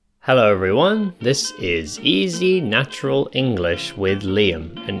Hello everyone, this is Easy Natural English with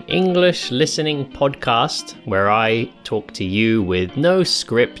Liam, an English listening podcast where I talk to you with no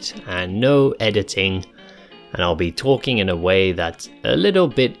script and no editing, and I'll be talking in a way that's a little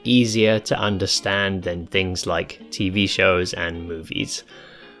bit easier to understand than things like TV shows and movies.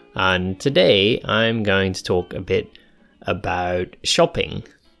 And today I'm going to talk a bit about shopping,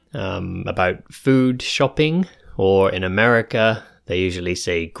 about food shopping, or in America they usually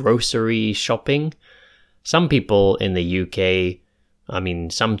say grocery shopping. Some people in the UK,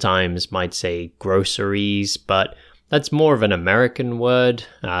 sometimes might say groceries, but that's more of an American word.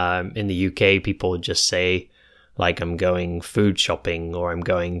 In the UK, people just say, like, I'm going food shopping, or I'm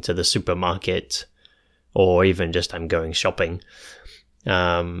going to the supermarket, or even just I'm going shopping.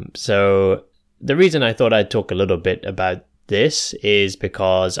 So the reason I thought I'd talk a little bit about this is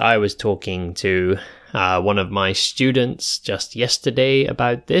because I was talking to one of my students just yesterday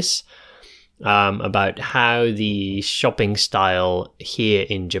about this, about how the shopping style here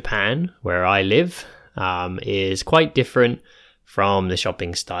in Japan, where I live, is quite different from the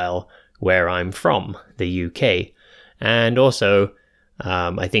shopping style where I'm from, the UK. And also,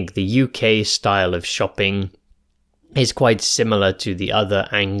 I think the UK style of shopping is quite similar to the other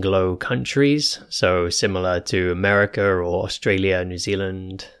Anglo countries, so similar to America or Australia, New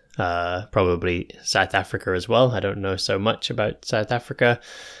Zealand, probably South Africa as well. I don't know so much about South Africa.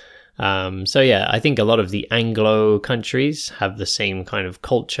 I think a lot of the Anglo countries have the same kind of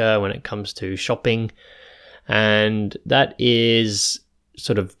culture when it comes to shopping, and that is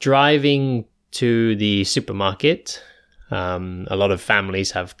sort of driving to the supermarket. A lot of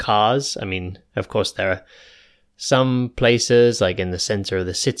families have cars. I mean, of course, there are some places like in the center of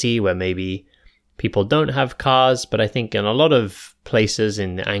the city where maybe people don't have cars, but I think in a lot of places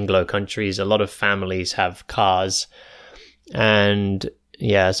in the Anglo countries, a lot of families have cars. And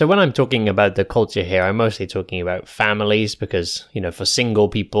yeah, so when I'm talking about the culture here, I'm mostly talking about families because, for single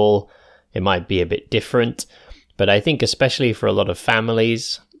people, it might be a bit different. But I think especially for a lot of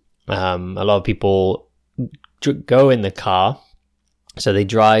families, a lot of people go in the car. So they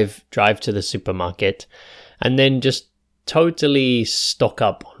drive to the supermarket and then just totally stock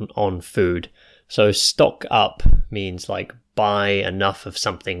up on food. So stock up means like buy enough of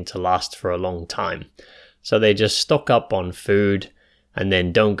something to last for a long time. So they just stock up on food and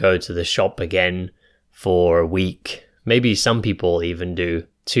then don't go to the shop again for a week. Maybe some people even do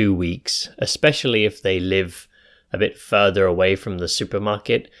 2 weeks, especially if they live a bit further away from the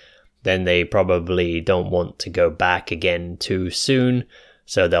supermarket. Then they probably don't want to go back again too soon.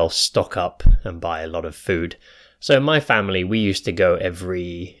 So they'll stock up and buy a lot of food. So in my family, we used to go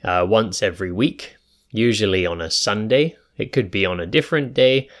once every week, usually on a Sunday. It could be on a different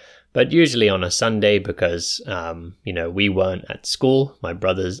day, but usually on a Sunday because, we weren't at school. My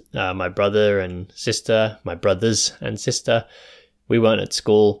brothers and sister, we weren't at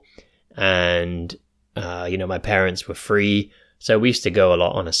school, and, my parents were free. So we used to go a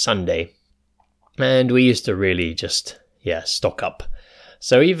lot on a Sunday, and we used to really just, stock up.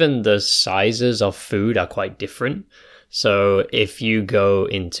 So even the sizes of food are quite different. So if you go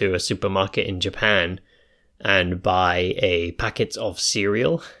into a supermarket in Japan and buy a packet of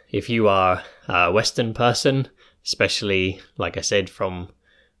cereal, if you are a Western person, especially, like I said, from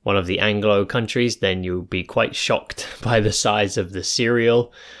one of the Anglo countries, then you'll be quite shocked by the size of the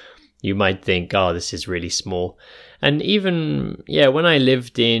cereal. You might think, oh, this is really small. And even, when I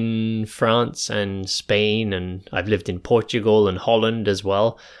lived in France and Spain, and I've lived in Portugal and Holland as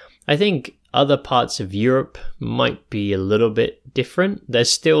well, I think other parts of Europe might be a little bit different.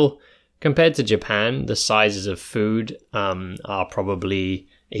 There's still, compared to Japan, the sizes of food are probably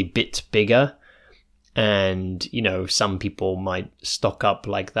a bit bigger. And, some people might stock up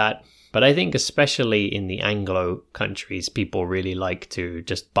like that. But I think especially in the Anglo countries, people really like to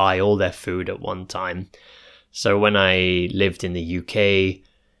just buy all their food at one time. So when I lived in the UK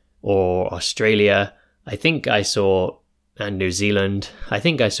or Australia, and New Zealand, I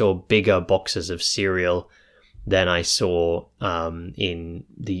think I saw bigger boxes of cereal than I saw in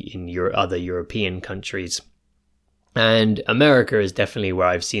other European countries. And America is definitely where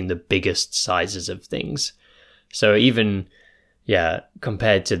I've seen the biggest sizes of things. So even,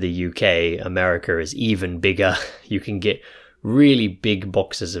 compared to the UK, America is even bigger. You can get really big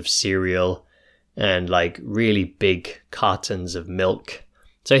boxes of cereal and like really big cartons of milk.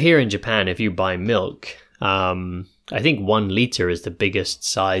 So here in Japan, if you buy milk, I think 1 liter is the biggest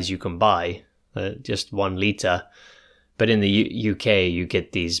size you can buy, just 1 liter. But in the UK, you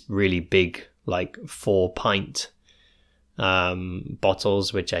get these really big, like 4-pint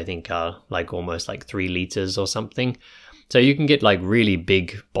bottles, which I think are like almost like 3 liters or something. So you can get like really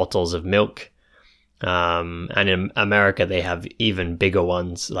big bottles of milk. And in America, they have even bigger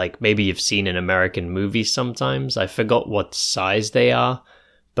ones. Like maybe you've seen in American movies sometimes. I forgot what size they are,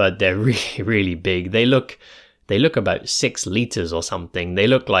 but they're really, really big. They look about 6 liters or something. They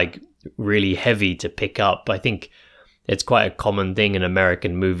look like really heavy to pick up. I think it's quite a common thing in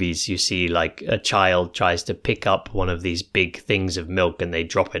American movies. You see like a child tries to pick up one of these big things of milk and they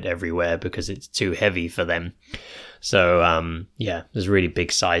drop it everywhere because it's too heavy for them. So yeah, there's really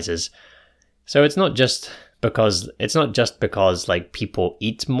big sizes. So it's not just because like people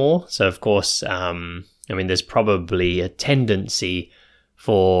eat more. So of course, I mean, there's probably a tendency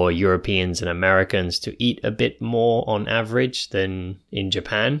for Europeans and Americans to eat a bit more on average than in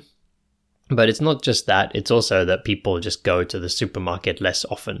Japan. But it's not just that, it's also that people just go to the supermarket less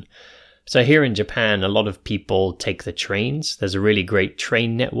often. So here in Japan, a lot of people take the trains. There's a really great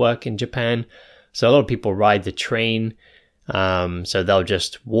train network in Japan. So a lot of people ride the train. So they'll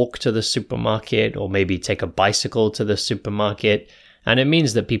just walk to the supermarket or maybe take a bicycle to the supermarket. And it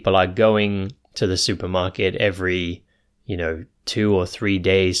means that people are going to the supermarket every, 2 or 3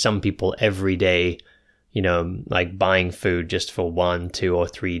 days. Some people every day, like buying food just for 1, 2 or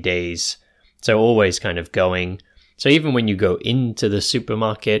 3 days. So always kind of going. So even when you go into the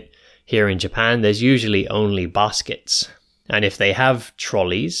supermarket here in Japan, there's usually only baskets. And if they have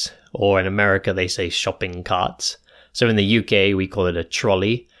trolleys, or in America they say shopping carts. So in the UK we call it a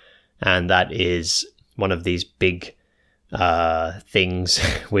trolley, and that is one of these big things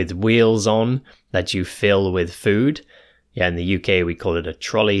with wheels on that you fill with food. Yeah, in the UK we call it a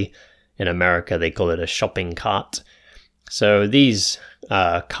trolley. In America they call it a shopping cart. So these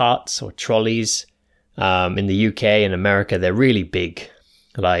carts or trolleys in the UK and America, they're really big.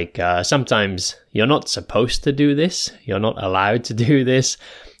 Like sometimes you're not supposed to do this, you're not allowed to do this,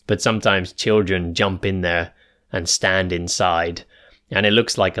 but sometimes children jump in there and stand inside, and it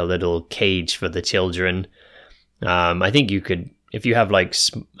looks like a little cage for the children. I think you could, if you have like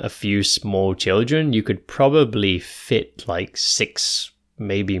a few small children, you could probably fit like 6,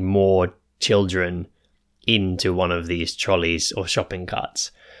 maybe more children into one of these trolleys or shopping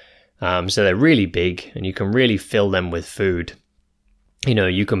carts. So they're really big and you can really fill them with food.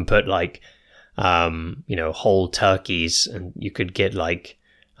 You can put like, whole turkeys, and you could get like,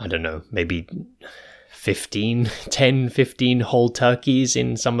 I don't know, maybe 15 whole turkeys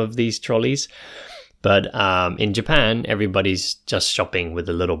in some of these trolleys. But in Japan, everybody's just shopping with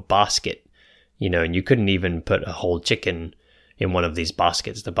a little basket, and you couldn't even put a whole chicken in one of these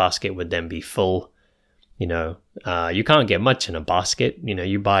baskets. The basket would then be full. You can't get much in a basket.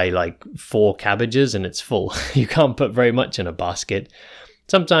 You buy like 4 cabbages and it's full. You can't put very much in a basket.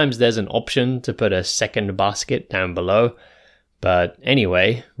 Sometimes there's an option to put a second basket down below. But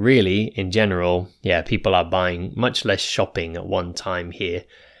anyway, really, in general, yeah, people are buying much less shopping at one time here.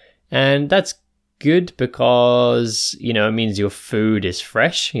 And that's good because, it means your food is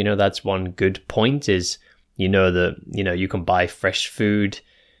fresh. That's one good point is, that, you can buy fresh food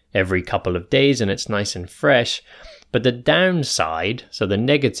every couple of days and it's nice and fresh. But the downside, so the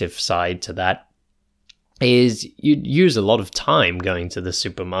negative side to that, is you use a lot of time going to the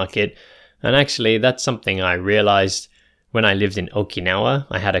supermarket. And actually, that's something I realized when I lived in Okinawa.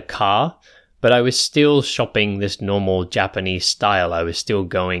 I had a car, but I was still shopping this normal Japanese style. I was still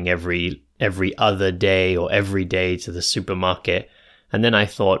going every other day or every day to the supermarket. And then I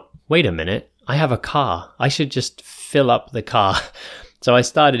thought, wait a minute, I have a car. I should just fill up the car. So I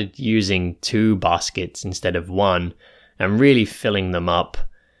started using 2 baskets instead of 1 and really filling them up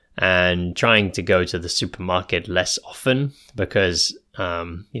and trying to go to the supermarket less often because,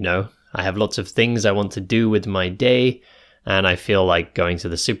 I have lots of things I want to do with my day. And I feel like going to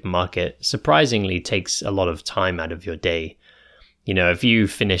the supermarket surprisingly takes a lot of time out of your day. If you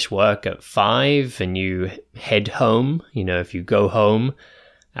finish work at 5 and you head home, if you go home,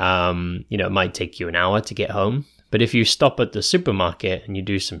 it might take you an hour to get home. But if you stop at the supermarket and you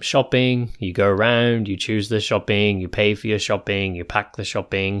do some shopping, you go around, you choose the shopping, you pay for your shopping, you pack the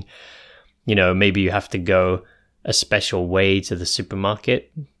shopping, maybe you have to go a special way to the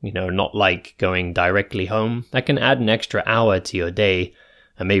supermarket, not like going directly home. That can add an extra hour to your day.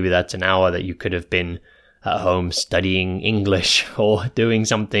 And maybe that's an hour that you could have been at home studying English or doing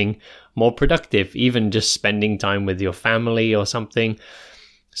something more productive, even just spending time with your family or something.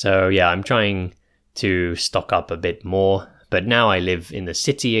 So yeah, I'm trying to stock up a bit more, but now I live in the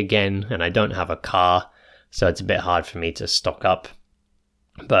city again and I don't have a car, so it's a bit hard for me to stock up.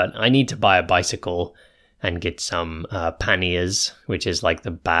 But I need to buy a bicycle and get some panniers, which is like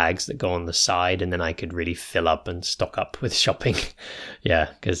the bags that go on the side, and then I could really fill up and stock up with shopping. Yeah,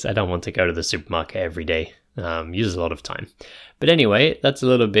 because I don't want to go to the supermarket every day. uses a lot of time. But anyway, that's a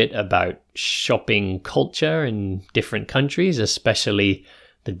little bit about shopping culture in different countries, especially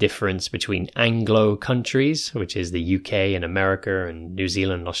the difference between Anglo countries, which is the UK and America and New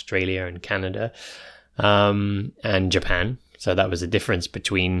Zealand, Australia and Canada, and Japan. So that was the difference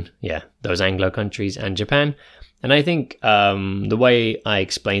between, those Anglo countries and Japan. And I think the way I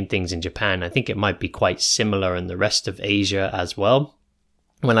explain things in Japan, I think it might be quite similar in the rest of Asia as well.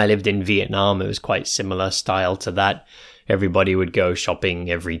 When I lived in Vietnam, it was quite similar style to that. Everybody would go shopping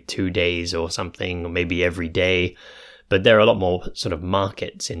every 2 days or something, or maybe every day. But there are a lot more sort of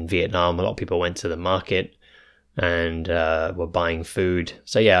markets in Vietnam. A lot of people went to the market and were buying food.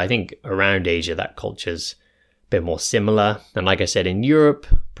 So I think around Asia, that culture's a bit more similar. And like I said, in Europe,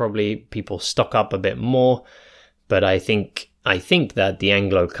 probably people stock up a bit more. But I think that the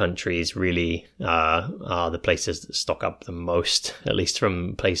Anglo countries really are the places that stock up the most, at least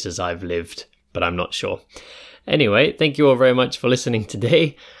from places I've lived, but I'm not sure. Anyway, thank you all very much for listening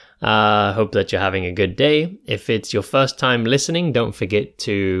today. Hope that you're having a good day. If it's your first time listening, don't forget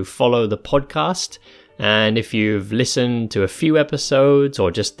to follow the podcast. And if you've listened to a few episodes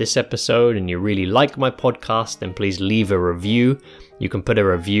or just this episode and you really like my podcast, then please leave a review. You can put a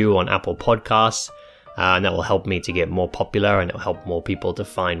review on Apple Podcasts. And that will help me to get more popular, and it will help more people to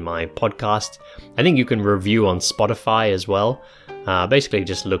find my podcast. I think you can review on Spotify as well. Basically,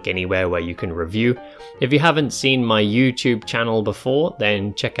 just look anywhere where you can review. If you haven't seen my YouTube channel before,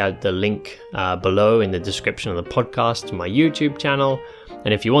 then check out the link below in the description of the podcast to my YouTube channel.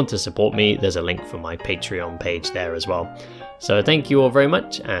 And if you want to support me, there's a link for my Patreon page there as well. So thank you all very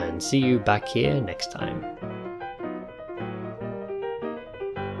much, and see you back here next time.